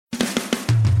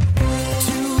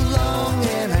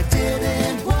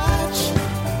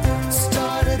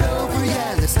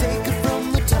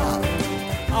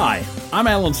I'm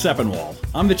Alan Sepinwall.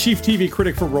 I'm the chief TV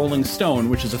critic for Rolling Stone,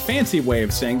 which is a fancy way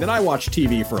of saying that I watch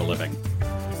TV for a living.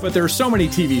 But there are so many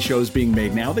TV shows being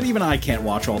made now that even I can't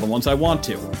watch all the ones I want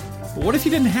to. But what if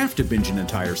you didn't have to binge an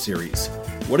entire series?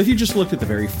 What if you just looked at the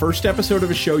very first episode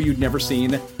of a show you'd never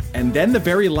seen, and then the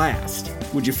very last?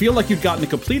 Would you feel like you'd gotten a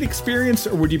complete experience,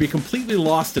 or would you be completely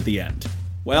lost at the end?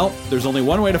 Well, there's only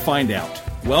one way to find out.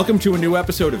 Welcome to a new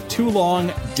episode of Too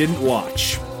Long Didn't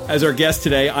Watch. As our guest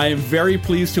today, I am very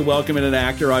pleased to welcome in an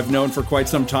actor I've known for quite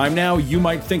some time now. You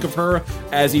might think of her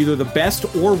as either the best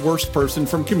or worst person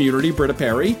from Community, Britta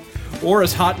Perry, or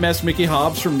as hot mess Mickey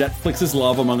Hobbs from Netflix's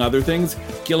Love, among other things.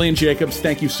 Gillian Jacobs,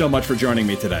 thank you so much for joining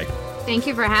me today. Thank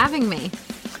you for having me.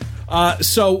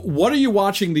 So what are you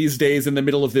watching these days in the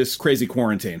middle of this crazy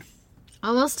quarantine?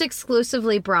 Almost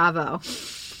exclusively Bravo.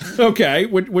 Okay,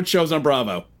 what shows on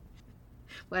Bravo?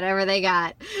 Whatever they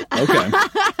got. Okay.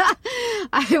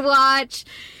 I watch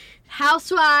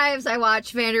Housewives. I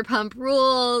watch Vanderpump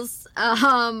Rules.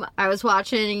 I was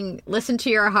watching Listen to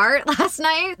Your Heart last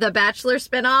night, the Bachelor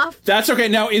spinoff. That's okay.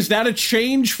 Now, is that a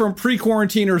change from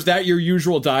pre-quarantine, or is that your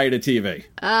usual diet of TV?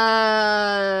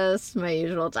 It's my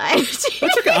usual diet of TV.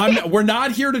 That's okay. We're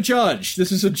not here to judge.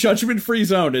 This is a judgment-free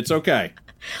zone. It's okay.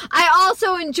 I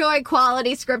also enjoy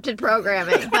quality scripted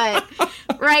programming, but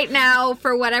right now,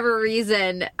 for whatever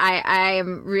reason, I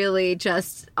am really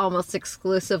just almost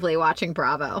exclusively watching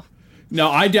Bravo. No,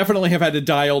 I definitely have had to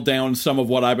dial down some of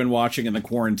what I've been watching in the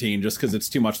quarantine just because it's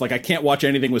too much. Like, I can't watch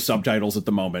anything with subtitles at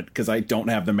the moment because I don't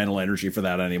have the mental energy for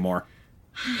that anymore.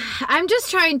 I'm just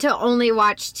trying to only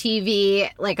watch TV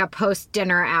like a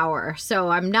post-dinner hour, so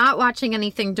I'm not watching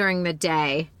anything during the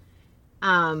day.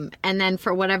 And then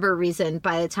for whatever reason,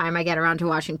 by the time I get around to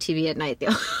watching TV at night, the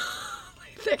only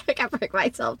thing I can bring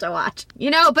myself to watch.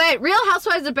 But Real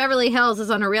Housewives of Beverly Hills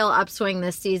is on a real upswing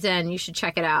this season. You should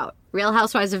check it out. Real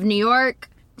Housewives of New York,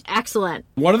 excellent.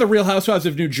 One of the Real Housewives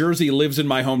of New Jersey lives in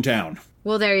my hometown.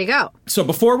 Well, there you go. So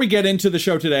before we get into the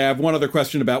show today, I have one other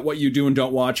question about what you do and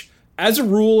don't watch. As a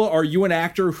rule, are you an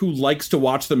actor who likes to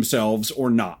watch themselves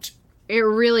or not? It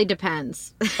really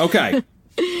depends. Okay.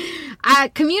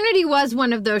 Community was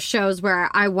one of those shows where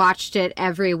I watched it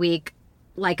every week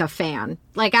like a fan.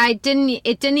 Like it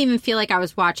didn't even feel like I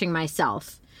was watching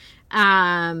myself.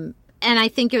 And I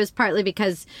think it was partly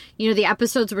because, the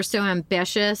episodes were so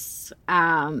ambitious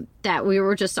that we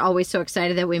were just always so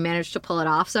excited that we managed to pull it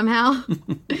off somehow.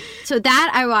 So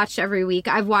that I watched every week.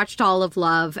 I've watched all of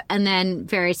Love, and then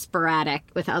very sporadic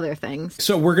with other things.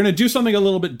 So we're going to do something a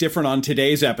little bit different on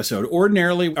today's episode.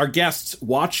 Ordinarily, our guests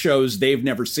watch shows they've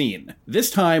never seen.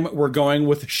 This time, we're going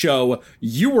with a show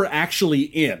you were actually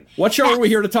in. What show are we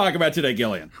here to talk about today,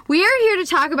 Gillian? We are here to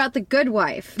talk about The Good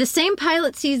Wife. The same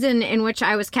pilot season in which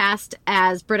I was cast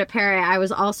as Britta Perry, I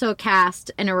was also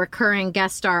cast in a recurring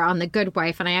guest star on The Good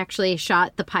Wife, and I actually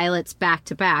shot the pilots back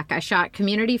to back. I shot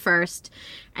Community first,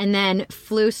 and then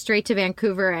flew straight to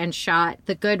Vancouver and shot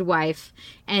The Good Wife.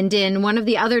 And in one of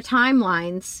the other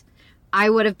timelines, I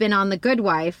would have been on The Good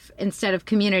Wife instead of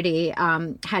Community,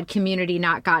 had Community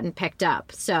not gotten picked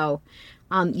up. So,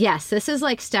 yes, this is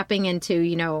like stepping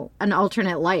into, an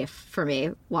alternate life for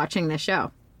me watching this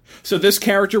show. So this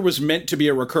character was meant to be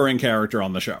a recurring character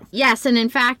on the show. Yes, and in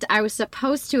fact, I was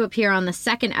supposed to appear on the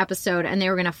second episode, and they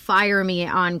were going to fire me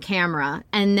on camera.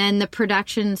 And then the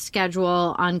production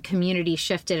schedule on Community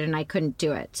shifted, and I couldn't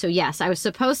do it. So yes, I was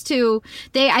supposed to.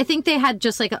 I think they had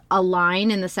just like a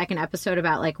line in the second episode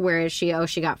about like, where is she? Oh,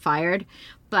 she got fired.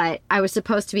 But I was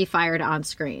supposed to be fired on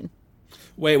screen.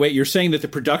 Wait, you're saying that the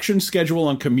production schedule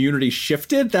on Community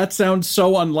shifted? That sounds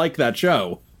so unlike that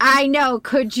show. I know.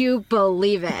 Could you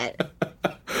believe it?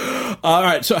 All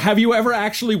right. So have you ever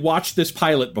actually watched this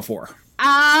pilot before? Maybe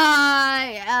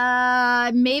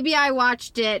I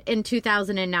watched it in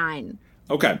 2009.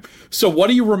 Okay. So what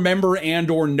do you remember and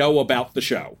or know about the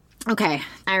show? Okay.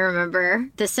 I remember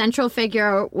the central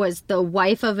figure was the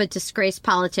wife of a disgraced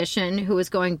politician who was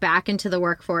going back into the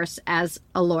workforce as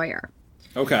a lawyer.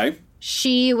 Okay.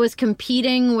 She was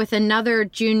competing with another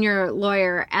junior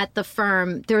lawyer at the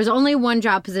firm. There was only one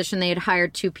job position. They had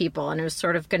hired two people, and it was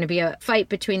sort of going to be a fight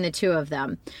between the two of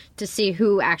them to see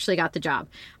who actually got the job.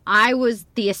 I was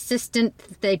the assistant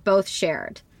that they both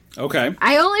shared. Okay.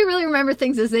 I only really remember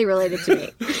things as they related to me.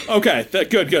 Okay,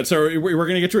 good. So we're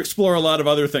going to get to explore a lot of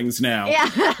other things now. Yeah.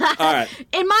 All right.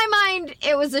 In my mind,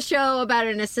 it was a show about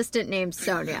an assistant named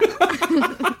Sonia.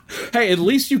 Hey, at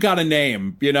least you got a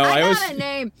name. I got a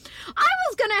name. I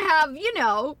was going to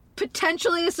have,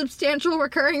 potentially a substantial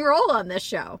recurring role on this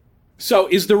show. So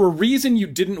is there a reason you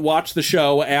didn't watch the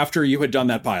show after you had done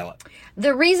that pilot?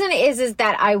 The reason is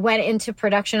that I went into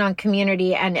production on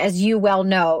Community, and as you well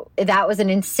know, that was an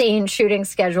insane shooting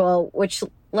schedule, which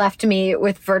left me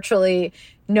with virtually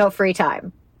no free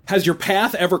time. Has your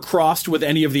path ever crossed with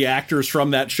any of the actors from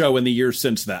that show in the years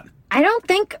since then? I don't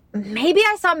think. Maybe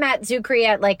I saw Matt Zuckery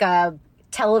at like a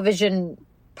television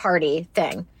party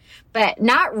thing, but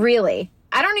not really.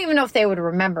 I don't even know if they would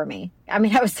remember me. I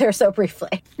mean, I was there so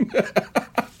briefly.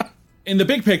 In the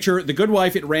big picture, The Good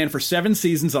Wife, it ran for 7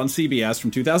 seasons on CBS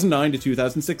from 2009 to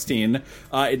 2016.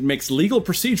 It makes legal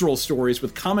procedural stories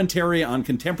with commentary on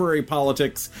contemporary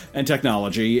politics and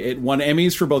technology. It won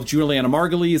Emmys for both Juliana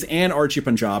Margulies and Archie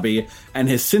Punjabi, and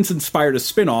has since inspired a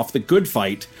spin-off, The Good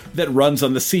Fight, that runs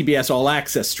on the CBS All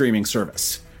Access streaming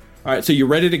service. All right, so you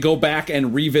ready to go back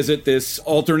and revisit this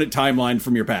alternate timeline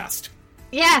from your past?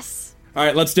 Yes. All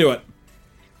right, let's do it.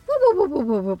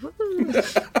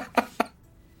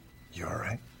 You all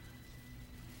right?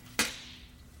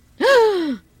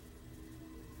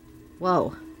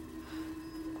 Whoa.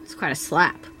 It's quite a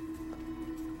slap.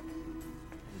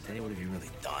 What have you really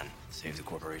done? Save the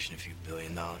corporation a few $1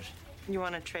 billion? You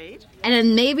want to trade? And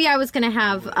then maybe I was going to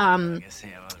have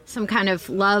some kind of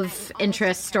love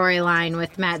interest storyline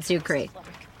with Matt Zuckery.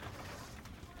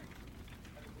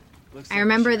 I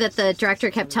remember that the director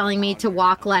kept telling me to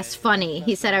walk less funny.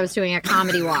 He said I was doing a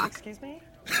comedy walk. Excuse me?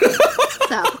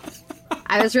 So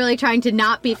I was really trying to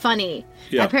not be funny.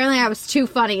 Yeah. Apparently I was too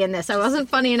funny in this. I wasn't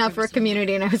funny enough for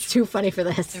Community, and I was too funny for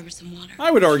this. There was some water.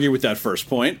 I would argue with that first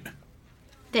point.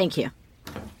 Thank you.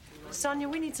 Sonia,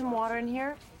 we need some water in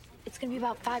here. It's gonna be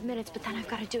about 5 minutes, but then I've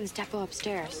got to do his depo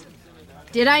upstairs.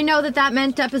 Did I know that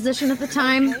meant deposition at the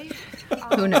time?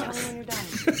 Who knows? When you're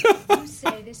done. You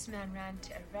say this man ran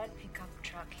to a red pickup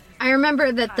truck. I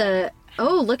remember that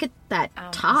oh, look at that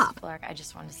top. Mrs. Clark, I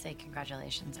just want to say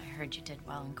congratulations. I heard you did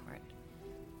well in court.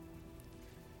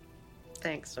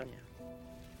 Thanks, Sonia.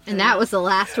 And that was the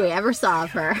last we ever saw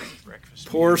of her.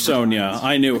 Poor Sonia.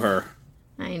 I knew her.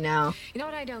 I know. You know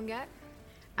what I don't get?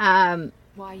 I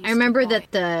remember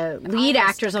that the lead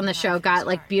actors on the show got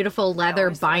like beautiful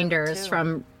leather binders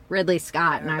from Ridley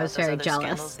Scott, and I was very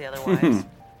jealous. The other wives.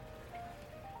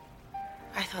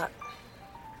 I thought,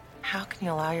 how can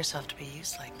you allow yourself to be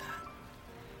used like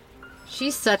that?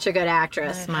 She's such a good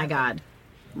actress, my God.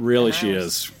 Really, she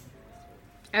is.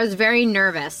 I was very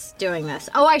nervous doing this.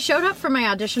 Oh, I showed up for my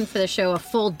audition for the show a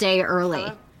full day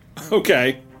early.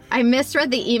 Okay. I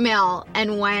misread the email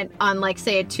and went on, like,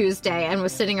 say, a Tuesday and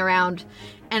was sitting around,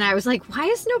 and I was like, why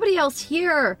is nobody else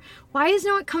here? Why is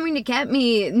no one coming to get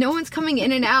me? No one's coming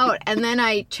in and out. And then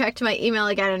I checked my email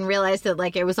again and realized that,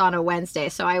 like, it was on a Wednesday,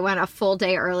 so I went a full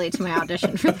day early to my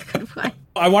audition for The Good Wife.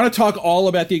 I want to talk all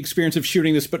about the experience of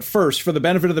shooting this, but first, for the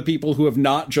benefit of the people who have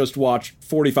not just watched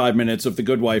 45 minutes of The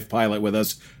Good Wife pilot with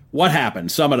us, what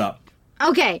happened? Sum it up.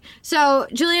 Okay, so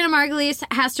Juliana Margulies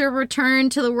has to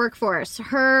return to the workforce.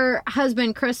 Her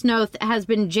husband, Chris Noth, has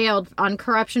been jailed on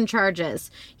corruption charges.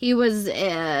 He was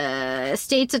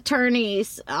state's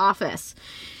attorney's office.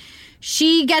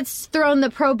 She gets thrown the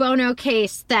pro bono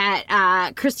case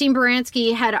that Christine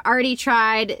Baranski had already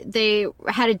tried. They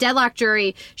had a deadlock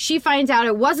jury. She finds out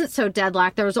it wasn't so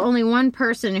deadlocked. There was only one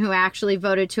person who actually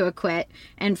voted to acquit,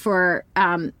 and for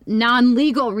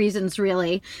non-legal reasons,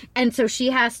 really. And so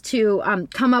she has to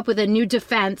come up with a new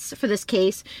defense for this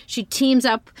case. She teams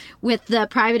up with the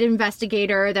private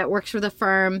investigator that works for the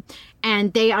firm,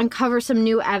 and they uncover some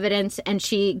new evidence, and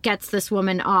she gets this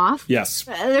woman off. Yes.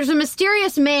 There's a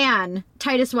mysterious man,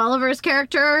 Titus Welliver's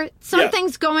character.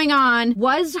 Something's going on.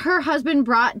 Was her husband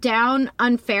brought down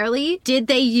unfairly? Did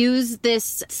they use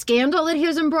this scandal that he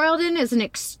was embroiled in as an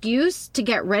excuse to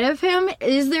get rid of him?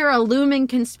 Is there a looming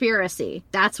conspiracy?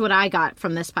 That's what I got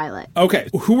from this pilot. Okay.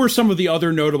 Who were some of the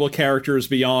other notable characters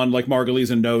beyond, like,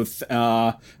 Margulies and Noth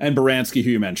and Baranski,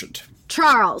 who you mentioned?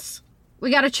 Charles. We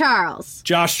got a Charles.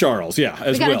 Josh Charles, yeah,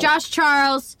 as well. We got a Josh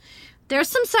Charles. There's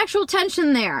some sexual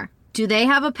tension there. Do they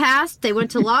have a past? They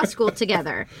went to law school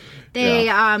together.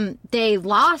 They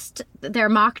lost their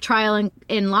mock trial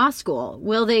in law school.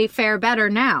 Will they fare better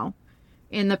now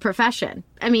in the profession?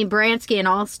 I mean, Baranski, an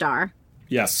all-star.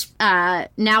 Yes.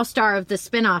 Now star of the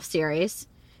spin-off series.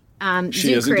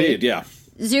 She is indeed, yeah.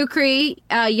 Zuckery,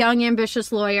 a young,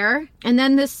 ambitious lawyer. And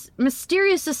then this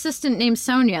mysterious assistant named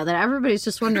Sonia that everybody's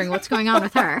just wondering what's going on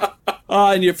with her.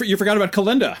 And you forgot about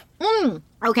Kalinda.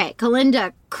 Okay,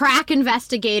 Kalinda, crack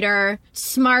investigator,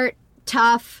 smart,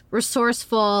 tough,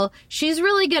 resourceful. She's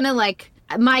really gonna, like,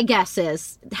 my guess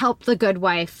is help the good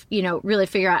wife, really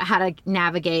figure out how to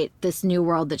navigate this new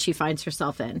world that she finds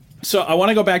herself in. So I want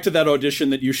to go back to that audition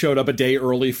that you showed up a day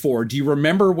early for. Do you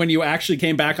remember when you actually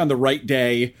came back on the right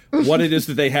day, what it is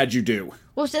that they had you do?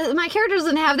 Well, my character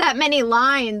doesn't have that many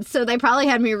lines, so they probably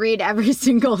had me read every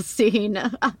single scene,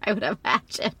 I would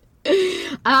imagine.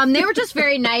 They were just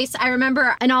very nice. I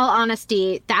remember, in all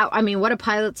honesty, what a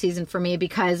pilot season for me,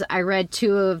 because I read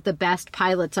two of the best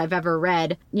pilots I've ever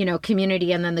read,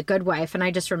 Community and then The Good Wife. And I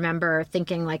just remember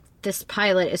thinking, like, this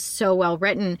pilot is so well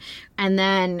written. And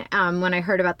then when I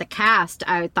heard about the cast,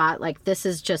 I thought, like, this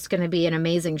is just going to be an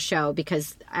amazing show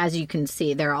because, as you can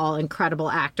see, they're all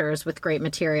incredible actors with great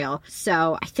material.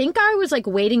 So I think I was, like,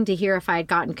 waiting to hear if I had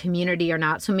gotten Community or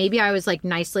not. So maybe I was, like,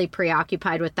 nicely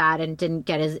preoccupied with that and didn't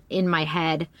get as in my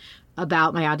head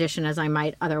about my audition as I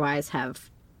might otherwise have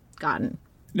gotten.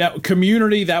 Now,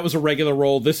 Community, that was a regular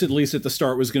role. This, at least at the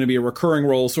start, was going to be a recurring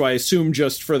role. So I assume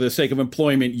just for the sake of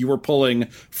employment, you were pulling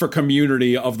for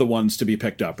Community of the ones to be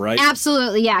picked up, right?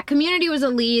 Absolutely, yeah. Community was a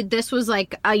lead. This was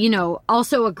like,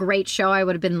 also a great show. I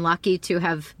would have been lucky to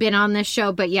have been on this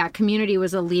show. But yeah, Community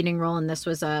was a leading role, and this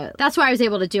was that's why I was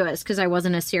able to do it, is because I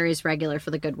wasn't a series regular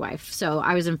for The Good Wife. So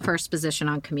I was in first position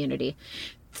on Community.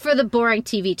 For the boring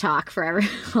TV talk for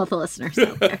all the listeners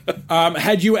out there.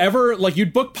 Had you ever,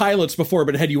 you'd booked pilots before,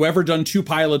 but had you ever done two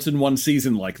pilots in one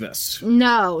season like this?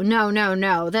 No.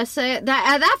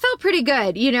 That felt pretty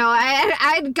good.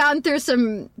 I'd gone through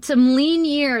some lean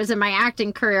years in my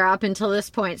acting career up until this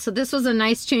point. So this was a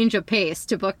nice change of pace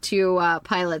to book two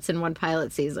pilots in one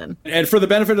pilot season. And for the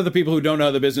benefit of the people who don't know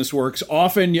how the business works,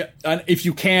 often, if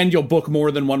you can, you'll book more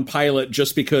than one pilot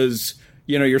just because,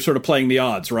 you're sort of playing the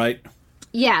odds, right?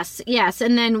 Yes.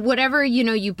 And then whatever,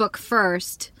 you book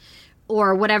first,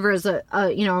 or whatever is a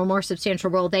more substantial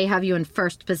role, they have you in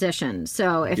first position.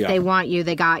 So if they want you,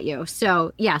 they got you.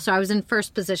 So, so I was in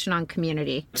first position on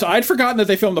Community. So I'd forgotten that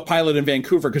they filmed the pilot in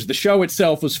Vancouver, because the show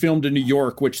itself was filmed in New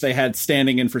York, which they had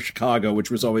standing in for Chicago,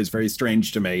 which was always very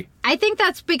strange to me. I think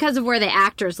that's because of where the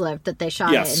actors lived, that they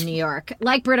shot it in New York.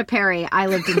 Like Britta Perry, I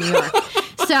lived in New York.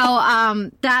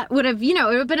 So that would have, it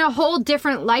would have been a whole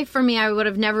different life for me. I would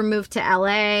have never moved to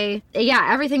LA. Yeah,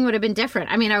 everything would have been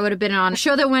different. I mean, I would have been on a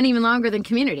show that went even longer than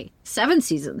Community. 7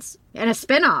 seasons. And a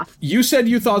spinoff. You said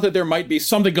you thought that there might be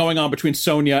something going on between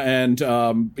Sonia and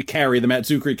Carrie, the Matt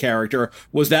Zuckery character.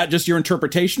 Was that just your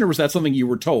interpretation, or was that something you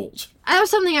were told? That was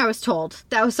something I was told.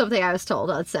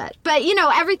 On set. But,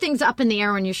 everything's up in the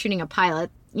air when you're shooting a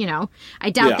pilot. I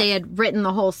doubt they had written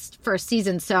the whole first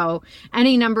season, so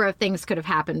any number of things could have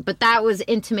happened. But that was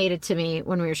intimated to me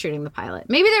when we were shooting the pilot.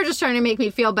 Maybe they're just trying to make me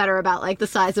feel better about, the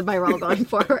size of my role going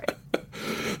forward.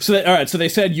 So they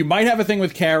said you might have a thing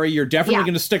with Carrie. You're definitely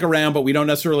going to stick around, but we don't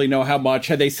necessarily know how much.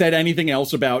 Had they said anything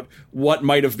else about what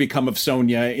might have become of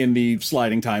Sonia in the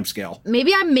sliding time scale?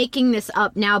 Maybe I'm making this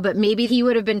up now, but maybe he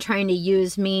would have been trying to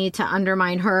use me to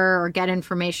undermine her or get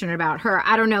information about her.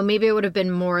 I don't know. Maybe it would have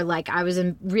been more like I was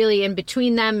really in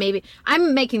between them. Maybe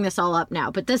I'm making this all up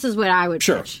now, but this is what I would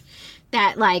pitch.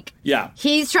 That,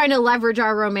 he's trying to leverage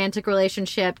our romantic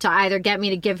relationship to either get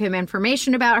me to give him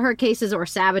information about her cases or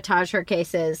sabotage her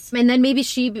cases. And then maybe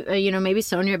maybe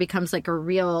Sonia becomes, a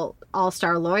real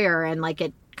all-star lawyer, and,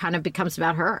 it kind of becomes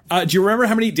about her. Do you remember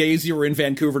how many days you were in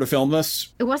Vancouver to film this?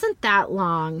 It wasn't that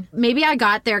long. Maybe I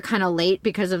got there kind of late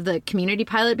because of the Community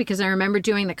pilot, because I remember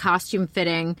doing the costume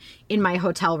fitting in my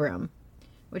hotel room,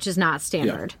 which is not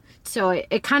standard. Yeah. So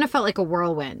it kind of felt like a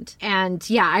whirlwind. And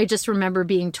I just remember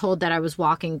being told that I was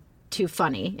walking too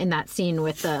funny in that scene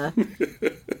with I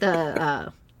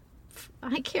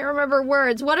can't remember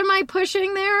words. What am I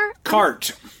pushing there?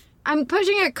 Cart. I'm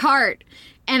pushing a cart.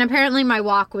 And apparently my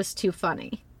walk was too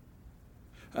funny.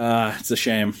 It's a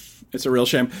shame. It's a real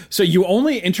shame. So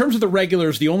in terms of the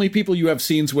regulars, the only people you have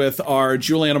scenes with are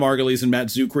Juliana Margulies and Matt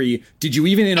Zuckery. Did you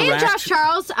even interact? And Josh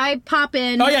Charles, I pop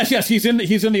in. Oh, yes. He's in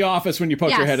the office when you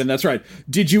poke your head in. That's right.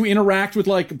 Did you interact with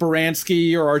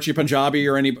Baranski or Archie Punjabi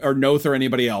or Noth or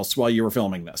anybody else while you were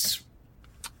filming this?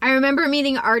 I remember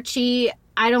meeting Archie.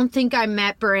 I don't think I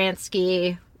met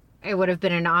Baranski. It would have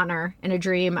been an honor and a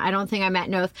dream. I don't think I met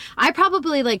Noth. I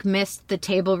probably missed the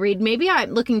table read.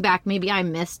 Looking back, maybe I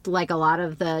missed a lot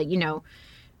of the,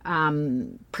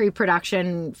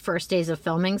 pre-production first days of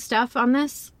filming stuff on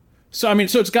this. So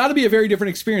it's got to be a very different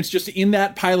experience just in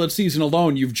that pilot season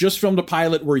alone. You've just filmed a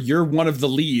pilot where you're one of the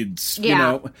leads,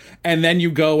 and then you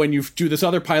go and you do this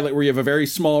other pilot where you have a very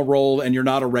small role and you're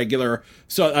not a regular.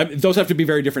 So those have to be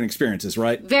very different experiences,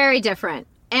 right? Very different.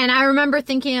 And I remember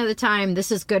thinking at the time, this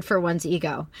is good for one's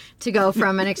ego, to go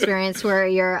from an experience where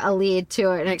you're a lead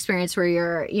to an experience where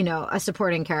you're, a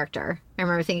supporting character. I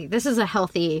remember thinking, this is a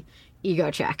healthy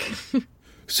ego check.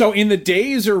 So in the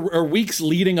days or weeks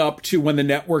leading up to when the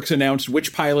networks announced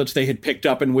which pilots they had picked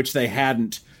up and which they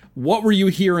hadn't, what were you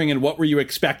hearing and what were you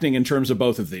expecting in terms of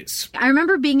both of these? I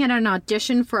remember being at an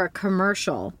audition for a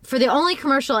commercial, for the only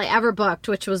commercial I ever booked,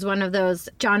 which was one of those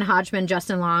John Hodgman,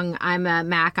 Justin Long, I'm a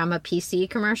Mac, I'm a PC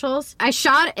commercials. I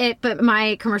shot it, but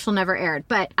my commercial never aired.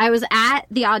 But I was at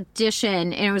the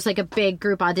audition, and it was like a big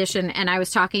group audition, and I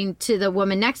was talking to the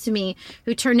woman next to me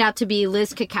who turned out to be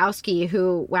Liz Kukowski,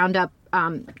 who wound up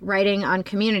writing on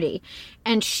Community.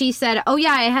 And she said, oh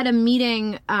yeah, I had a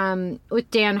meeting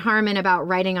with Dan Harmon about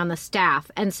writing on the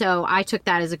staff. And so I took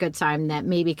that as a good sign that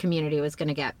maybe Community was going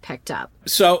to get picked up.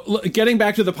 So getting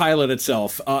back to the pilot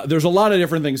itself, there's a lot of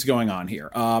different things going on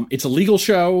here. It's a legal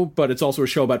show, but it's also a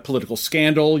show about political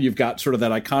scandal. You've got sort of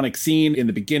that iconic scene in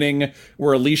the beginning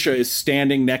where Alicia is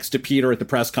standing next to Peter at the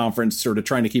press conference, sort of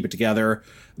trying to keep it together.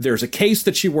 There's a case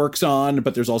that she works on,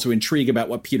 but there's also intrigue about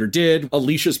what Peter did.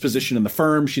 Alicia's position in the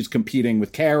firm, she's competing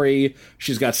with Carrie.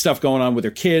 She's got stuff going on with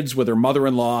her kids, with her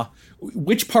mother-in-law.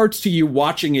 Which parts to you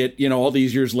watching it, all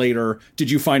these years later,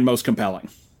 did you find most compelling?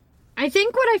 I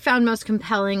think what I found most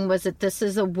compelling was that this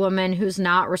is a woman who's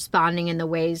not responding in the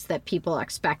ways that people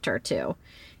expect her to.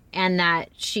 And that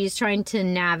she's trying to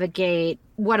navigate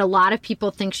what a lot of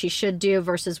people think she should do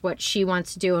versus what she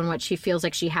wants to do and what she feels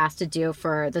like she has to do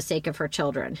for the sake of her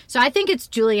children. So I think it's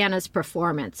Juliana's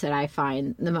performance that I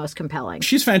find the most compelling.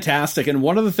 She's fantastic. And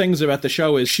one of the things about the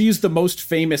show is she's the most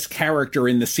famous character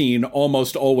in the scene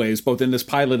almost always, both in this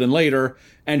pilot and later.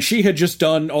 And she had just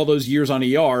done all those years on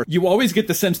ER. You always get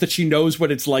the sense that she knows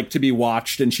what it's like to be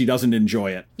watched and she doesn't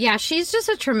enjoy it. Yeah, she's just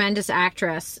a tremendous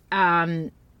actress.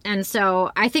 And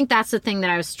so I think that's the thing that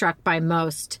I was struck by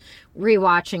most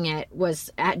rewatching it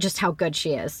was at just how good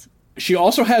she is. She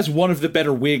also has one of the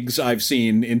better wigs I've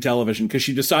seen in television because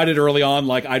she decided early on,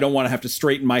 I don't want to have to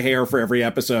straighten my hair for every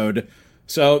episode.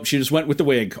 So she just went with the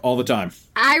wig all the time.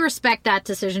 I respect that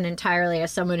decision entirely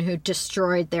as someone who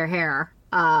destroyed their hair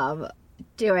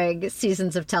doing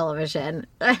seasons of television.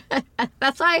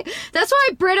 That's why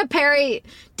Britta Perry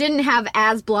didn't have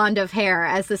as blonde of hair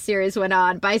as the series went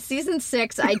on. By season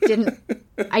 6,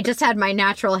 I just had my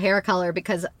natural hair color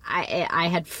because I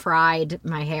had fried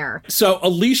my hair. So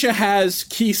Alicia has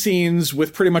key scenes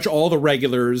with pretty much all the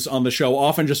regulars on the show,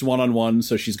 often just one-on-one.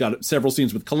 So she's got several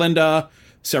scenes with Kalinda,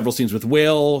 several scenes with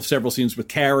Will, several scenes with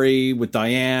Carrie, with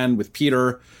Diane, with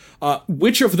Peter.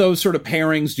 Which of those sort of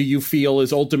pairings do you feel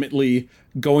is ultimately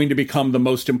going to become the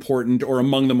most important or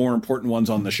among the more important ones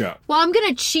on the show? Well, I'm going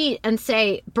to cheat and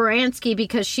say Baranski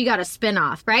because she got a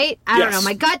spinoff, right? I don't know.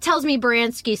 My gut tells me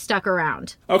Baranski stuck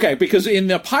around. Okay, because in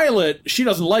the pilot, she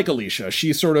doesn't like Alicia.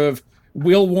 She sort of...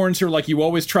 Will warns her, you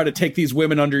always try to take these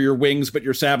women under your wings, but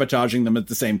you're sabotaging them at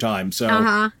the same time.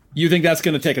 So You think that's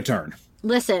going to take a turn?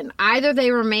 Listen, either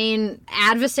they remain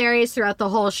adversaries throughout the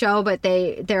whole show, but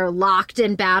they're locked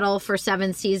in battle for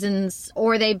 7 seasons,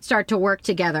 or they start to work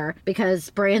together because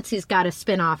Baranski's got a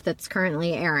spinoff that's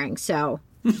currently airing. So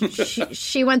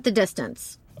she went the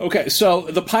distance. Okay, so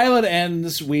the pilot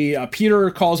ends. Peter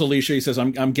calls Alicia. He says,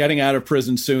 I'm getting out of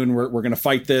prison soon. We're going to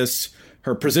fight this.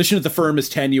 Her position at the firm is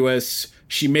tenuous.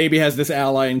 She maybe has this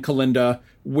ally in Kalinda.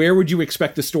 Where would you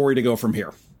expect the story to go from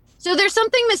here? So there's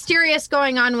something mysterious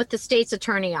going on with the state's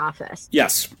attorney office.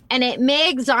 Yes. And it may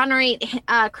exonerate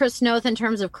Chris Noth in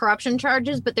terms of corruption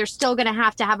charges, but they're still going to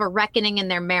have a reckoning in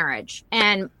their marriage.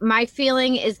 And my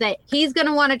feeling is that he's going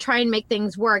to want to try and make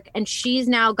things work. And she's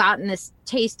now gotten this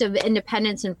taste of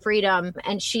independence and freedom.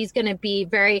 And she's going to be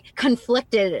very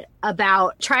conflicted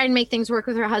about trying to make things work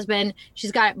with her husband.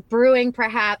 She's got brewing,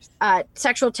 perhaps,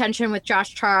 sexual tension with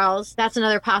Josh Charles. That's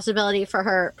another possibility for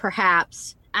her,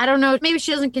 perhaps. I don't know. Maybe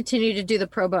she doesn't continue to do the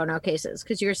pro bono cases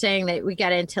because you're saying that we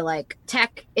get into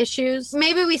tech issues.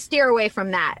 Maybe we steer away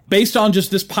from that. Based on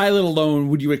just this pilot alone,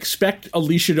 would you expect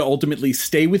Alicia to ultimately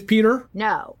stay with Peter?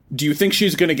 No. Do you think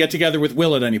she's going to get together with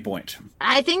Will at any point?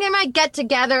 I think they might get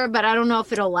together, but I don't know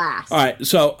if it'll last. All right.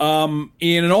 So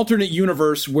in an alternate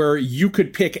universe where you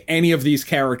could pick any of these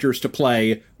characters to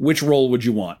play, which role would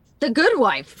you want? The good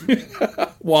wife.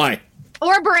 Why?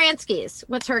 Or Baranski's.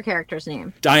 What's her character's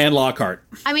name? Diane Lockhart.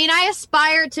 I mean, I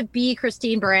aspire to be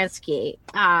Christine Baranski.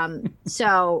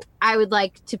 So I would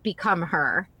like to become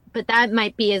her. But that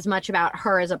might be as much about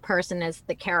her as a person as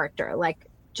the character.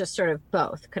 Just sort of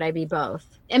both. Could I be both?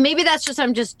 And maybe that's just,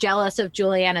 I'm just jealous of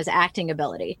Juliana's acting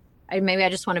ability. Maybe I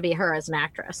just want to be her as an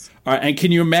actress. All right, and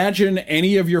can you imagine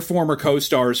any of your former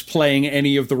co-stars playing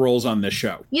any of the roles on this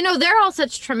show? They're all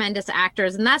such tremendous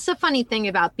actors. And that's the funny thing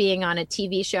about being on a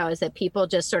TV show is that people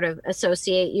just sort of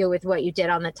associate you with what you did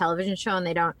on the television show and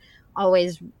they don't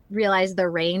always realize the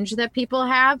range that people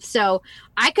have. So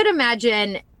I could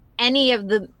imagine any of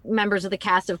the members of the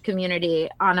cast of Community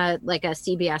on a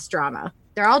CBS drama.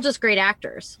 They're all just great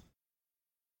actors.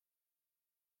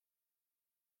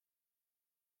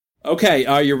 Okay,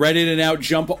 are you ready to now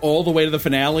jump all the way to the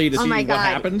finale to see what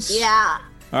happens? Yeah.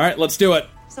 All right, let's do it.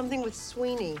 Something with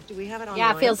Sweeney. Do we have it online?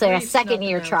 Yeah, it feels like a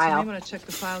second-year trial. I want to check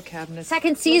the file cabinet.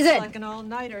 Second season. Looks like an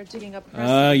all-nighter digging up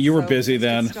You were busy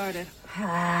then.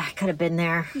 I could have been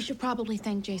there. You should probably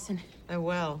thank Jason. I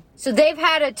will. So they've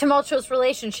had a tumultuous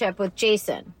relationship with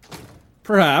Jason.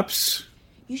 Perhaps.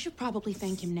 You should probably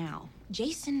thank him now.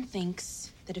 Jason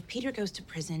thinks that if Peter goes to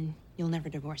prison, you'll never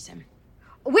divorce him.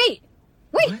 Wait.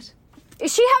 What?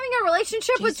 Is she having a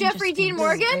relationship with Jason Jeffrey just Dean thinks-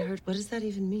 Morgan? What does that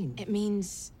even mean? It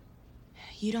means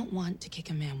you don't want to kick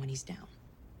a man when he's down.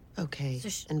 Okay. So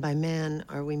And by man,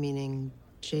 are we meaning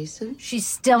Jason? She's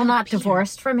still not Peter.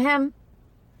 divorced from him?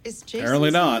 Is Jason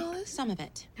Apparently not. saying all this? Some of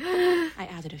it. I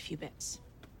added a few bits.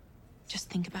 Just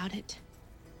think about it.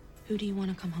 Who do you want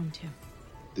to come home to?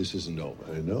 This isn't over.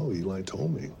 I know, Eli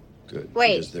told me. Good.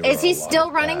 Wait, because there is are he a lot still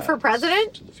of running for paths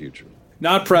president? To the future.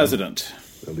 Not president.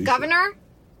 Alicia, Governor?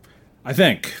 I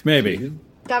think, maybe.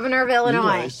 Governor of Eli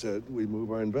Illinois. said we move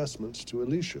our investments to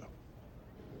Alicia.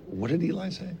 What did Eli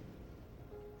say?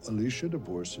 Alicia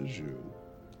divorces you.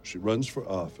 She runs for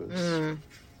office.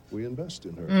 We invest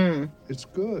in her. It's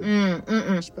good.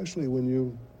 Especially when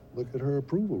you look at her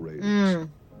approval ratings.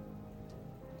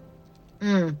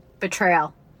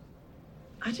 Betrayal.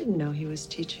 I didn't know he was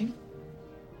teaching.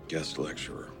 Guest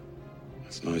lecturer.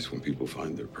 It's nice when people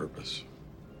find their purpose.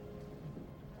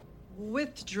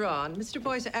 Withdrawn. Mr.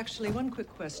 Boyce, actually, one quick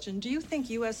question. Do you think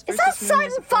U.S. Is versus that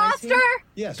Nunez Sutton applies Foster? here?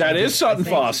 Yes. That is Sutton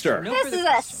Foster. No This further is a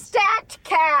questions. stacked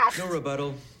cast. No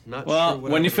rebuttal. Not Well, sure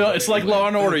what when I you would film, have it's done like anyway. Law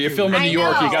and Order. You Thank film in I New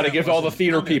York, you know. got to give all the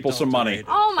theater people some money.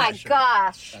 Oh my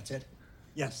gosh. That's it.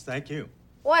 Yes, thank you.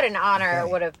 What an honor it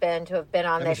would have been to have been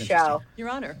on this show. Your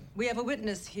Honor, we have a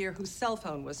witness here whose cell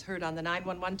phone was heard on the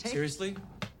 911 tape. Seriously?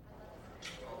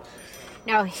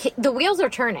 Now, the wheels are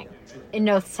turning in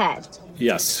Noth's head.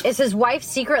 Yes. Is his wife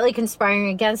secretly conspiring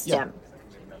against him?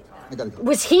 I gotta go.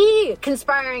 Was he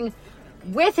conspiring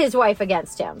with his wife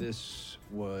against him? This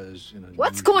was an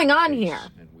What's going on unusual here?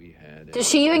 case, and we had Does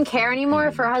she even care anymore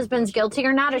if her husband's guilty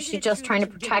or not? Or is she just trying to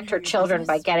protect her children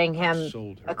by getting him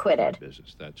sold her acquitted?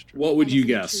 business, that's true. What would you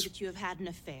guess? That you have had an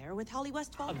affair with Holly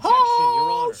Westfall?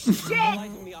 Oh, shit!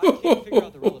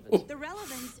 The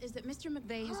relevance is that Mr.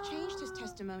 McVeigh has changed his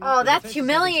testimony. Oh, that's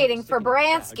humiliating for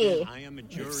Baranski.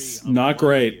 Not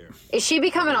great. Is she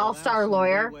become an all-star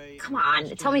lawyer? Come on,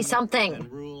 tell me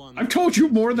something. I've told you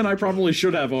more than I probably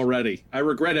should have already. I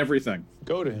regret everything.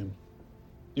 Go to him.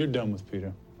 You're done with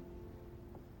Peter.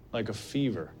 Like a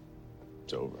fever.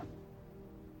 It's over.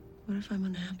 What if I'm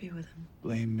unhappy with him?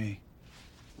 Blame me.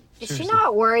 Is she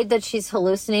not worried that she's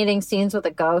hallucinating scenes with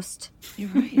a ghost? You're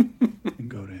right. And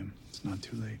go to him. It's not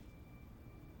too late.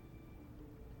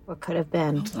 What could have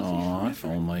been? Aw, if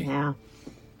only. Yeah.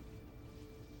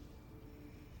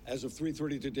 As of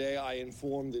 3:30 today, I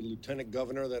informed the Lieutenant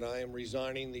Governor that I am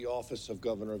resigning the office of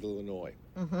Governor of Illinois.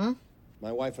 Mm-hmm.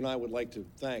 My wife and I would like to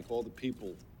thank all the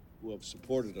people who have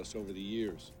supported us over the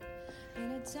years.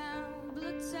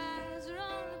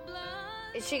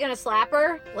 Is she gonna slap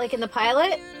her like in the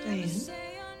pilot? Diane?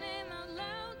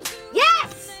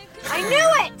 Yes! I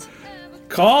knew it!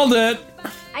 Called it!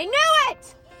 I knew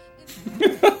it!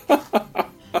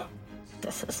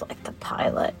 This is like the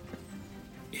pilot.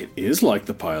 It is like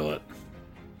the pilot.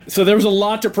 So there was a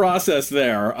lot to process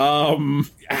there.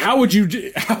 How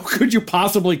could you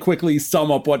possibly quickly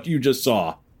sum up what you just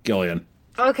saw, Gillian?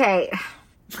 Okay,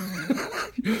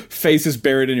 Face is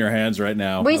buried in your hands right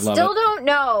now. we I love still it. don't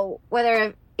know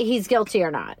whether he's guilty or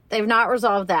not. They've not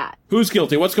resolved that. Who's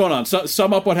guilty? What's going on?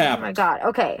 Sum up what Oh my happened. god,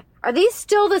 okay. Are these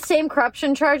still the same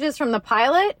corruption charges from the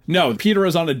pilot? No, Peter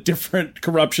is on a different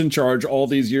corruption charge all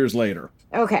these years later.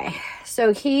 Okay,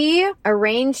 so he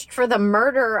arranged for the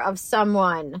murder of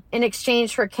someone in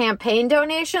exchange for campaign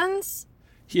donations?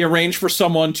 He arranged for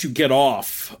someone to get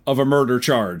off of a murder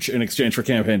charge in exchange for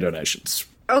campaign donations.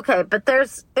 Okay, but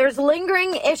there's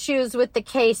lingering issues with the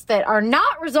case that are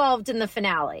not resolved in the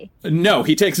finale. No,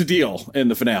 he takes a deal in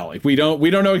the finale. We don't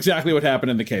know exactly what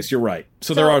happened in the case. You're right.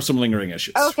 So there are some lingering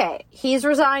issues. Okay, he's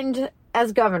resigned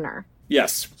as governor.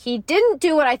 Yes. He didn't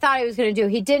do what I thought he was going to do.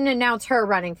 He didn't announce her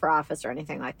running for office or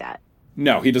anything like that.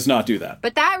 No, he does not do that.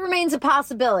 But that remains a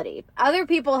possibility. Other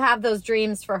people have those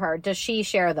dreams for her. Does she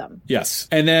share them? Yes.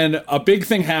 And then a big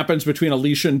thing happens between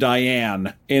Alicia and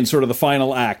Diane in sort of the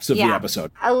final acts of the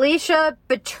episode. Alicia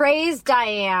betrays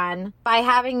Diane by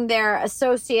having their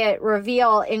associate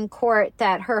reveal in court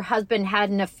that her husband had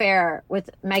an affair with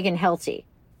Megan Hilty.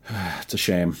 It's a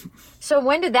shame. So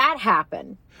when did that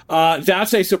happen?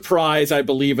 That's a surprise, I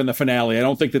believe, in the finale. I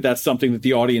don't think that that's something that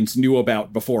the audience knew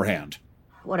about beforehand.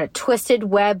 What a twisted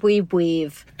web we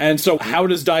weave. And so how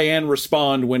does Diane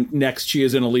respond when next she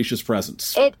is in Alicia's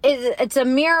presence? It's a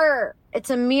mirror.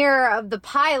 It's a mirror of the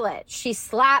pilot. She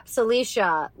slaps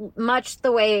Alicia much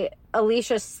the way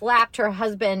Alicia slapped her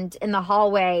husband in the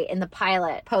hallway in the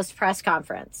pilot post-press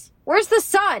conference. Where's the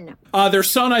son? Their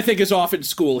son, I think, is off at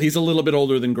school. He's a little bit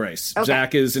older than Grace. Okay.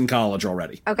 Zach is in college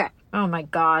already. Okay. Oh, my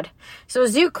God. So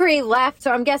Zukri left,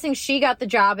 so I'm guessing she got the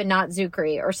job and not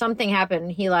Zukri, or something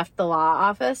happened. He left the law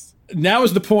office. Now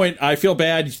is the point. I feel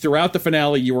bad. Throughout the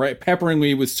finale, you were peppering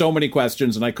me with so many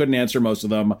questions, and I couldn't answer most of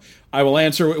them. I will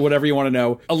answer whatever you want to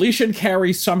know. Alicia and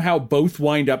Carrie somehow both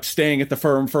wind up staying at the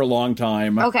firm for a long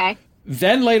time. Okay.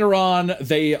 Then later on,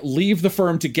 they leave the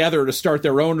firm together to start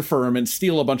their own firm and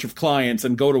steal a bunch of clients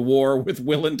and go to war with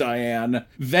Will and Diane.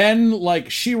 Then,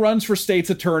 she runs for state's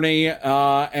attorney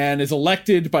and is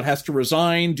elected but has to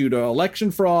resign due to election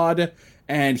fraud.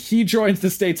 And he joins the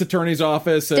state's attorney's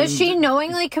office. And does she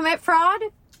knowingly commit fraud?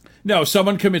 No,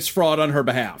 someone commits fraud on her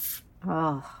behalf.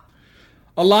 Oh.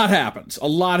 A lot happens. A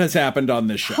lot has happened on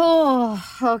this show. Oh,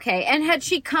 okay. And had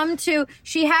she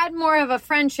she had more of a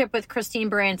friendship with Christine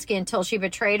Baranski until she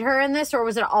betrayed her in this, or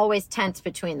was it always tense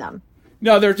between them?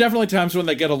 No, there are definitely times when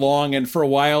they get along, and for a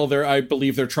while, I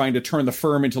believe they're trying to turn the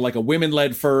firm into a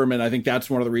women-led firm, and I think that's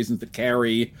one of the reasons that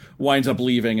Carrie winds up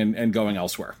leaving and going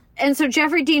elsewhere. And so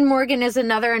Jeffrey Dean Morgan is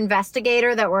another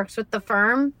investigator that works with the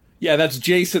firm? Yeah, that's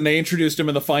Jason. They introduced him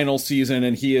in the final season,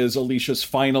 and he is Alicia's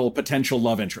final potential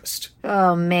love interest.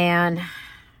 Oh, man.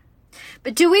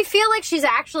 But do we feel like she's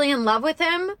actually in love with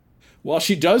him? Well,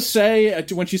 she does say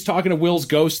when she's talking to Will's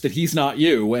ghost that he's not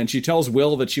you, and she tells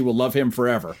Will that she will love him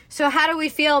forever. So how do we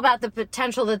feel about the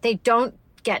potential that they don't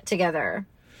get together?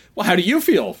 Well, how do you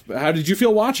feel? How did you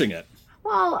feel watching it?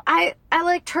 Well, I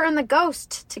liked her and the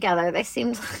ghost together. They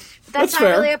seemed that's not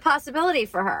fair. Really a possibility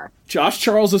for her. Josh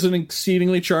Charles is an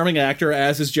exceedingly charming actor,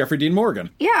 as is Jeffrey Dean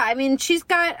Morgan. Yeah, I mean, she's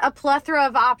got a plethora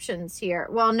of options here.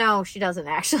 Well, no, she doesn't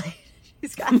actually.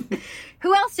 She's got.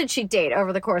 Who else did she date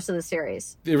over the course of the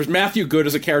series? There was Matthew Good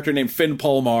as a character named Finn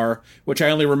Polmar, which I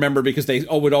only remember because they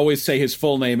would always say his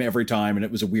full name every time, and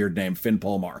it was a weird name, Finn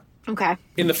Polmar. Okay.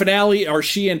 In the finale, are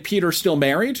she and Peter still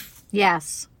married?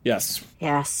 Yes. Yes.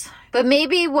 Yes. But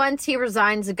maybe once he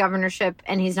resigns the governorship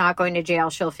and he's not going to jail,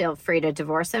 she'll feel free to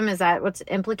divorce him. Is that what's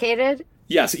implicated?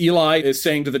 Yes, Eli is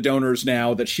saying to the donors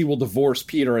now that she will divorce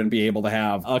Peter and be able to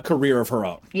have a career of her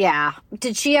own. Yeah.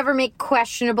 Did she ever make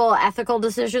questionable ethical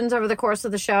decisions over the course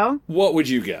of the show? What would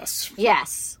you guess?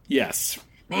 Yes. Yes.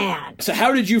 Man. So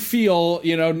how did you feel,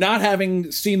 not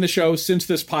having seen the show since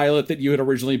this pilot that you had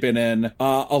originally been in?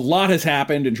 A lot has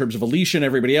happened in terms of Alicia and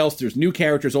everybody else. There's new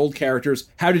characters, old characters.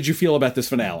 How did you feel about this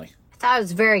finale? I thought it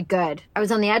was very good. I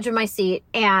was on the edge of my seat,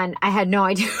 and I had no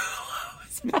idea what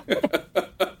was happening.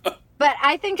 But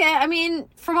I think,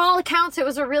 from all accounts, it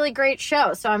was a really great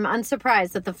show, so I'm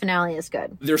unsurprised that the finale is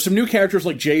good. There's some new characters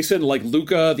like Jason, like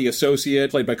Luca, the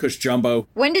associate, played by Cush Jumbo.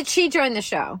 When did she join the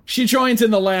show? She joins in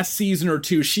the last season or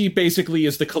two. She basically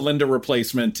is the Kalinda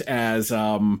replacement as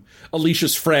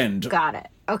Alicia's friend. Got it.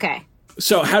 Okay.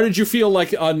 So how did you feel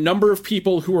like a number of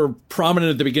people who were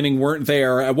prominent at the beginning weren't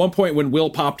there? At one point when Will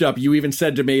popped up, you even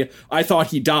said to me, I thought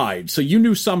he died. So you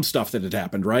knew some stuff that had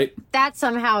happened, right? That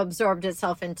somehow absorbed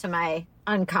itself into my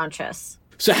unconscious.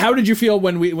 So how did you feel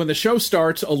when the show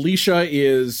starts? Alicia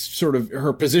is sort of,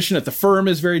 her position at the firm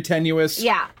is very tenuous.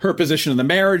 Yeah. Her position in the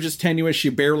marriage is tenuous. She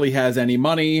barely has any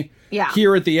money. Yeah.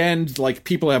 Here at the end,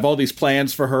 people have all these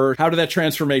plans for her. How did that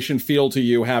transformation feel to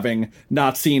you, having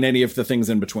not seen any of the things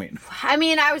in between?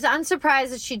 I was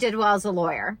unsurprised that she did well as a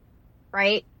lawyer,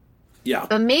 right? Yeah.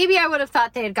 But maybe I would have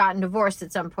thought they had gotten divorced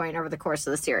at some point over the course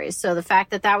of the series. So the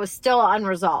fact that was still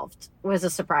unresolved was a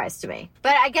surprise to me.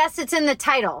 But I guess it's in the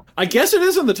title. I guess it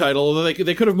is in the title, although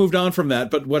they could have moved on from that.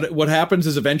 But what happens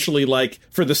is eventually,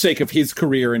 for the sake of his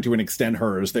career and to an extent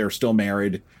hers, they're still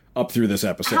married up through this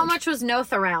episode. How much was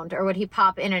Noth around, or would he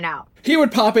pop in and out? He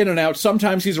would pop in and out.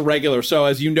 Sometimes he's a regular. So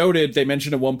as you noted, they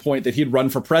mentioned at one point that he'd run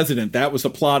for president. That was the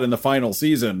plot in the final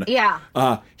season. Yeah.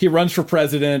 He runs for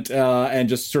president and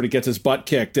just sort of gets his butt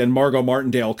kicked. And Margot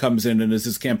Martindale comes in and is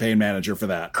his campaign manager for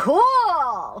that.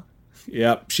 Cool.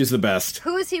 Yep, she's the best.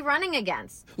 Who is he running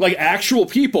against? Actual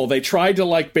people. They tried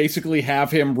to basically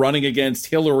have him running against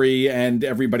Hillary and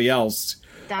everybody else.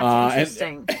 That's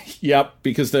interesting. Yep,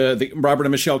 because the Robert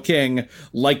and Michelle King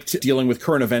liked dealing with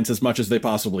current events as much as they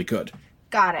possibly could.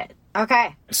 Got it.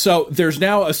 Okay. So there's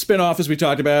now a spin-off, as we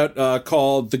talked about,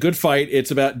 called The Good Fight.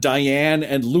 It's about Diane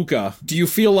and Luca. Do you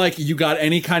feel like you got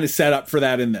any kind of setup for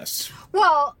that in this?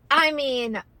 Well, I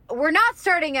mean, we're not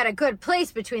starting at a good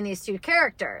place between these two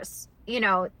characters. You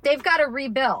know, they've got to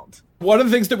rebuild. One of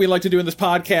the things that we like to do in this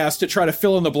podcast to try to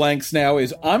fill in the blanks now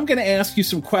is I'm going to ask you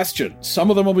some questions. Some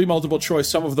of them will be multiple choice,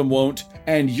 some of them won't.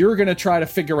 And you're going to try to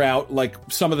figure out, like,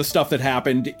 some of the stuff that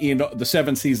happened in the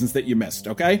 7 seasons that you missed,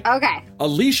 okay? Okay.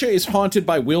 Alicia is haunted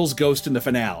by Will's ghost in the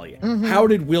finale. Mm-hmm. How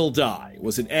did Will die?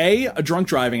 Was it A, a drunk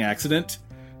driving accident,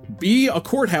 B, a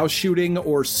courthouse shooting,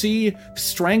 or C,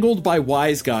 strangled by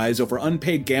wise guys over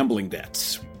unpaid gambling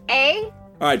debts? A?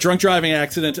 All right, drunk driving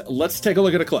accident. Let's take a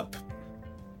look at a clip.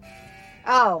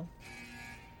 Oh.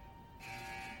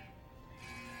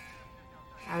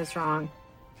 I was wrong.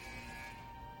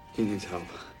 He needs help.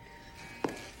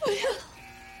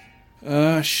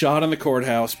 Shot in the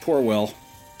courthouse. Poor Will.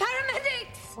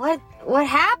 Paramedics! What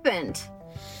happened?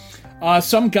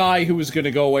 Some guy who was going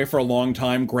to go away for a long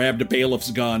time grabbed a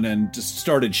bailiff's gun and just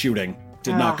started shooting.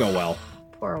 Did not go well.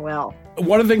 Poor Will.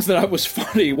 One of the things that was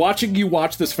funny, watching you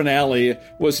watch this finale,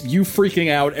 was you freaking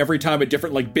out every time a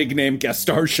different, like, big-name guest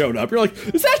star showed up. You're like,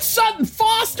 is that Sutton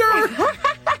Foster?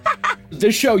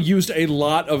 This show used a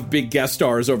lot of big guest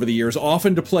stars over the years,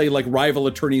 often to play, like, rival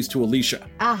attorneys to Alicia.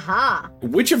 Uh-huh.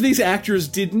 Which of these actors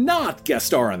did not guest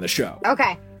star on the show?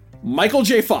 Okay. Michael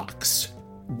J. Fox,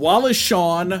 Wallace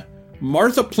Shawn,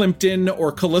 Martha Plimpton,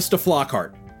 or Callista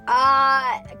Flockhart?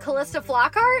 Callista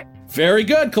Flockhart? Very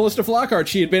good, Callista Flockhart.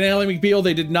 She had been Ally McBeal.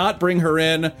 They did not bring her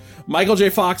in. Michael J.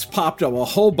 Fox popped up a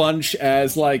whole bunch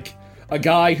as, like, a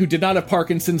guy who did not have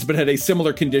Parkinson's but had a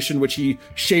similar condition, which he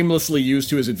shamelessly used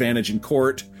to his advantage in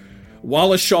court.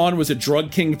 Wallace Shawn was a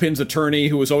drug kingpin's attorney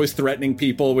who was always threatening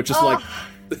people, which is like...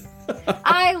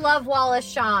 I love Wallace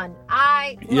Shawn.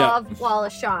 I love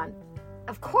Wallace Shawn.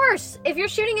 Of course, if you're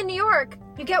shooting in New York,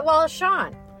 you get Wallace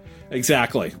Shawn.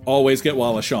 Exactly. Always get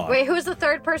Wallace Shawn. Wait, who was the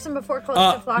third person before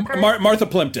Callista Flockhart? Martha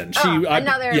Plimpton.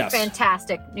 Another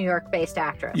fantastic New York-based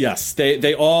actress. Yes,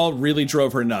 they all really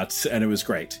drove her nuts, and it was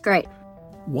great. Great.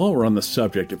 While we're on the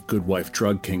subject of good wife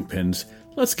drug kingpins,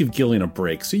 let's give Gillian a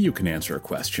break so you can answer a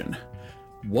question.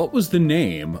 What was the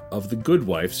name of the good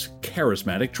wife's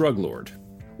charismatic drug lord?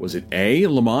 Was it A,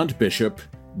 Lamont Bishop,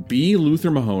 B,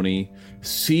 Luther Mahoney,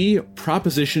 C,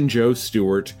 Proposition Joe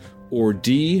Stewart, or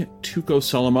D, Tuco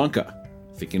Salamanca?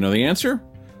 Think you know the answer?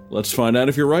 Let's find out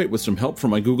if you're right with some help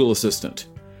from my Google Assistant.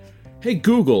 Hey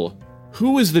Google,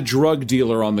 who is the drug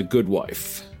dealer on The Good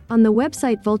Wife? On the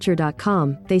website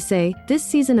vulture.com, they say, this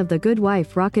season of The Good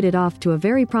Wife rocketed off to a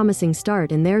very promising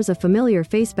start and there's a familiar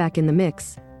face back in the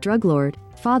mix. Drug lord,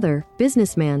 father,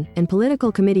 businessman, and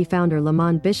political committee founder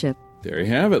Lamont Bishop. There you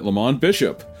have it, Lamont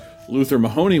Bishop. Luther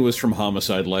Mahoney was from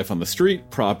Homicide: Life on the Street,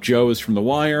 Prop Joe is from The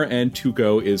Wire, and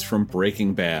Tuco is from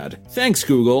Breaking Bad. Thanks,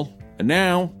 Google. And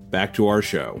now, back to our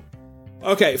show.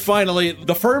 Okay, finally,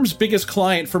 the firm's biggest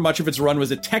client for much of its run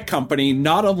was a tech company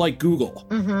not unlike Google.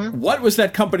 Mm-hmm. What was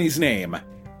that company's name?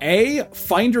 A,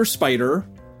 Finder Spider,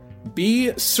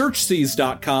 B,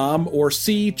 Searchseas.com, or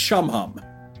C, Chumhum?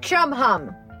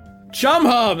 Chumhum.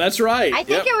 Chumhum, that's right. I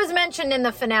think it was mentioned in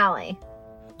the finale.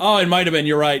 Oh, it might have been.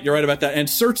 You're right. You're right about that. And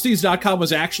Searchseas.com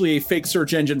was actually a fake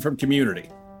search engine from Community.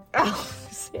 Oh,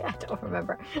 see, I don't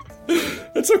remember.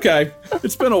 It's okay.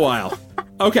 It's been a while.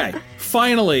 Okay,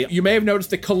 finally, you may have noticed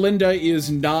that Kalinda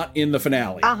is not in the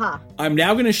finale. Uh-huh. I'm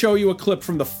now going to show you a clip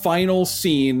from the final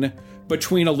scene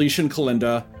between Alicia and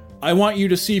Kalinda. I want you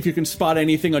to see if you can spot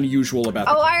anything unusual about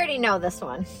Oh, I already know this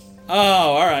one. Oh,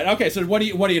 all right. Okay, so what do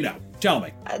you know? Tell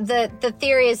me. The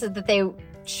theory is that they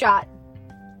shot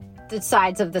the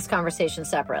sides of this conversation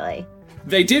separately.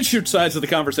 They did shoot sides of the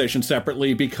conversation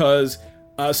separately because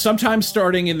sometime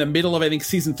starting in the middle of, I think,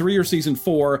 season 3 or season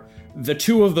 4, the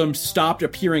two of them stopped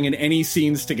appearing in any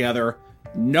scenes together.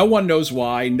 No one knows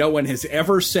why. No one has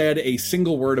ever said a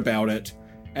single word about it.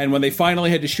 And when they finally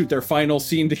had to shoot their final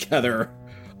scene together,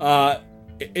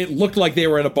 it looked like they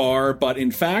were at a bar, but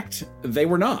in fact, they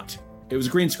were not. It was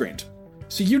green screened.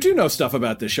 So you do know stuff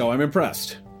about this show. I'm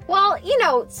impressed. Well, you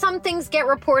know, some things get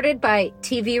reported by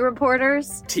TV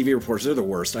reporters. TV reporters, they're the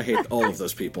worst. I hate all of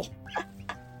those people.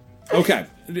 Okay,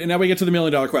 now we get to the $1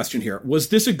 million question here. Was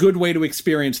this a good way to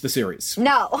experience the series?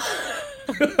 No.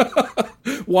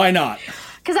 Why not?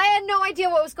 Because I had no idea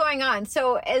what was going on.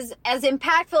 So as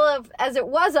impactful as it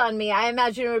was on me, I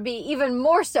imagine it would be even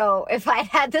more so if I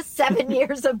had the 7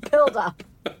 years of buildup.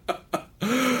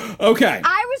 Okay.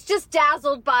 I was just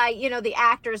dazzled by, the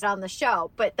actors on the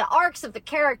show, but the arcs of the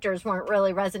characters weren't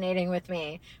really resonating with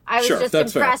me. I was just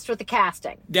impressed with the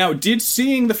casting. Now, did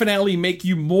seeing the finale make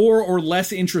you more or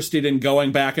less interested in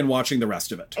going back and watching the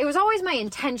rest of it? It was always my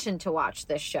intention to watch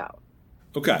this show.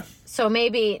 Okay. So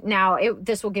maybe now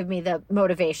this will give me the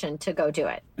motivation to go do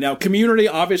it. Now, Community,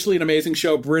 obviously an amazing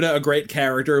show. Britta, a great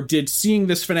character. Did seeing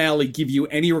this finale give you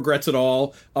any regrets at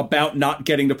all about not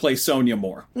getting to play Sonia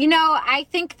more? I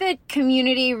think that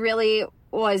Community really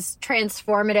was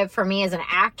transformative for me as an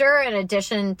actor in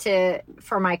addition to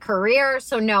for my career.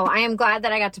 So no, I am glad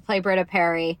that I got to play Britta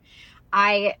Perry.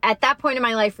 I, at that point in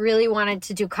my life, really wanted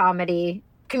to do comedy.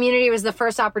 Community was the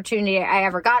first opportunity I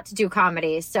ever got to do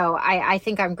comedy, so I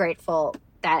think I'm grateful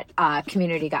that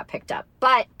Community got picked up.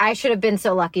 But I should have been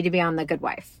so lucky to be on The Good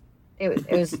Wife. It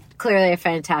was clearly a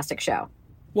fantastic show.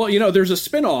 Well, there's a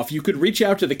spinoff. You could reach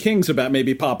out to the Kings about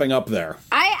maybe popping up there.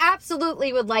 I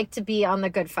absolutely would like to be on The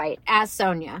Good Fight as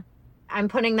Sonia. I'm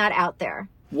putting that out there.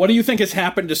 What do you think has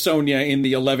happened to Sonia in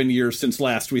the 11 years since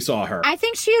last we saw her? I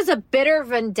think she has a bitter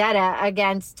vendetta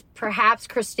against perhaps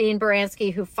Christine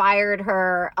Baranski, who fired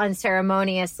her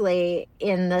unceremoniously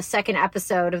in the second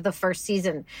episode of the first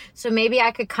season. So maybe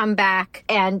I could come back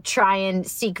and try and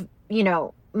seek,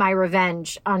 my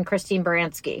revenge on Christine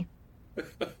Baranski.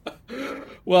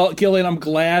 Well, Gillian, I'm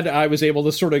glad I was able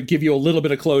to sort of give you a little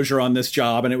bit of closure on this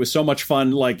job, and it was so much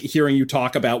fun, hearing you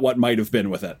talk about what might have been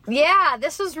with it. Yeah,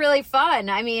 this was really fun.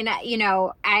 I mean,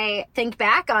 I think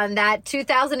back on that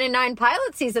 2009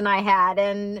 pilot season I had,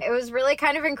 and it was really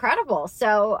kind of incredible.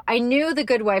 So I knew The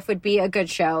Good Wife would be a good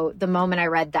show the moment I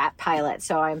read that pilot.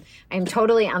 So I'm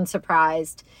totally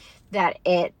unsurprised that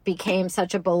it became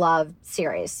such a beloved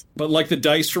series. But like the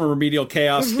dice from Remedial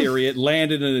Chaos Theory, it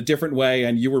landed in a different way,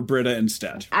 and you were Britta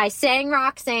instead. I sang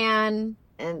Roxanne,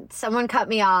 and someone cut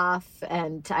me off,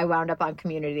 and I wound up on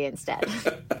Community instead.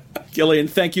 Gillian,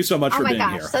 thank you so much for being here. Oh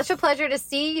my gosh, such a pleasure to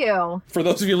see you. For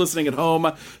those of you listening at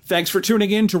home, thanks for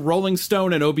tuning in to Rolling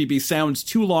Stone and OBB Sound's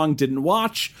Too Long Didn't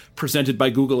Watch, presented by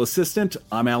Google Assistant.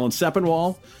 I'm Alan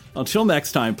Sepinwall. Until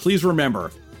next time, please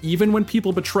remember, even when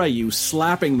people betray you,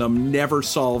 slapping them never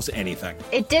solves anything.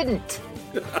 It didn't.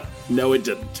 No, it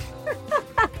didn't.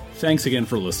 Thanks again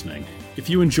for listening. If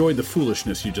you enjoyed the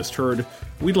foolishness you just heard,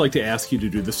 we'd like to ask you to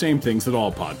do the same things that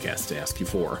all podcasts ask you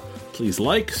for. Please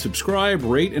like, subscribe,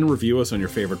 rate, and review us on your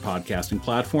favorite podcasting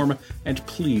platform, and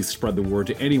please spread the word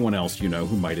to anyone else you know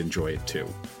who might enjoy it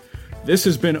too. This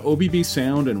has been OBB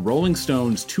Sound and Rolling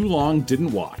Stone's Too Long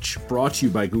Didn't Watch, brought to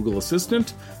you by Google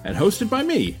Assistant and hosted by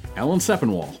me, Alan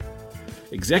Sepinwall.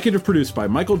 Executive produced by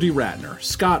Michael D. Ratner,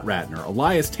 Scott Ratner,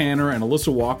 Elias Tanner, and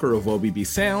Alyssa Walker of OBB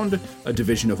Sound, a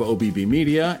division of OBB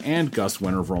Media, and Gus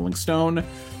Wenner of Rolling Stone.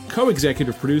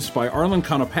 Co-executive produced by Arlen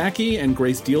Konopacki and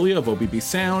Grace Delia of OBB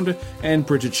Sound, and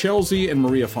Bridget Chelsea and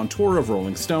Maria Fontoura of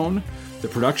Rolling Stone. The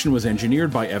production was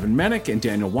engineered by Evan Menick and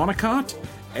Daniel Wanacott.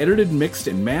 Edited, mixed,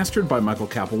 and mastered by Michael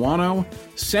Capuano.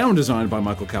 Sound designed by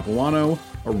Michael Capuano.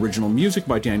 Original music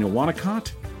by Daniel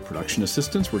Wanacott. Production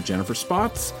assistants were Jennifer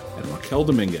Spotts and Raquel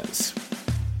Dominguez.